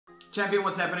Champion,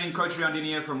 what's happening? Coach Riandini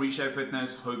here from Reshape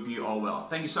Fitness. Hope you are well.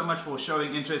 Thank you so much for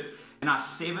showing interest in our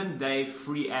 7-day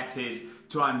free access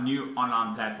to our new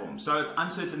online platform. So it's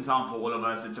uncertain time for all of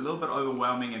us. It's a little bit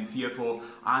overwhelming and fearful.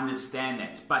 I understand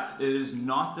that, but it is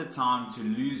not the time to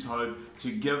lose hope,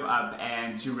 to give up,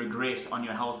 and to regress on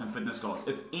your health and fitness goals.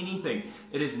 If anything,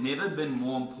 it has never been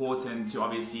more important to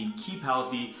obviously keep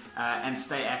healthy and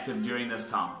stay active during this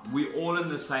time. We're all in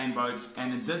the same boat,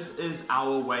 and this is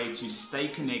our way to stay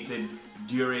connected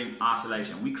during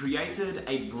isolation. We created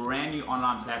a brand new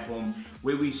online platform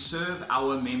where we serve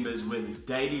our members with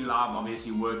daily live,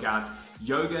 obviously, workouts,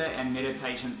 yoga and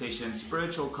meditation sessions,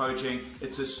 spiritual coaching.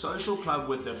 It's a social club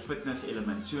with a fitness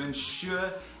element to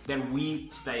ensure that we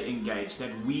stay engaged,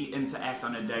 that we interact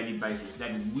on a daily basis,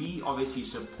 that we obviously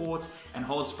support and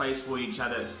hold space for each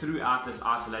other throughout this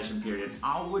isolation period.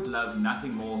 I would love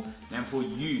nothing more than for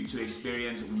you to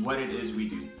experience what it is we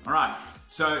do. All right.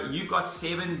 So you've got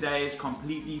 7 days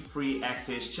completely free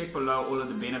access. Check below all of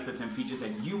the benefits and features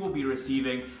that you will be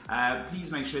receiving.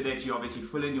 Please make sure that you obviously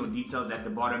fill in your details at the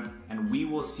bottom, and we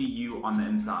will see you on the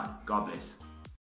inside. God bless.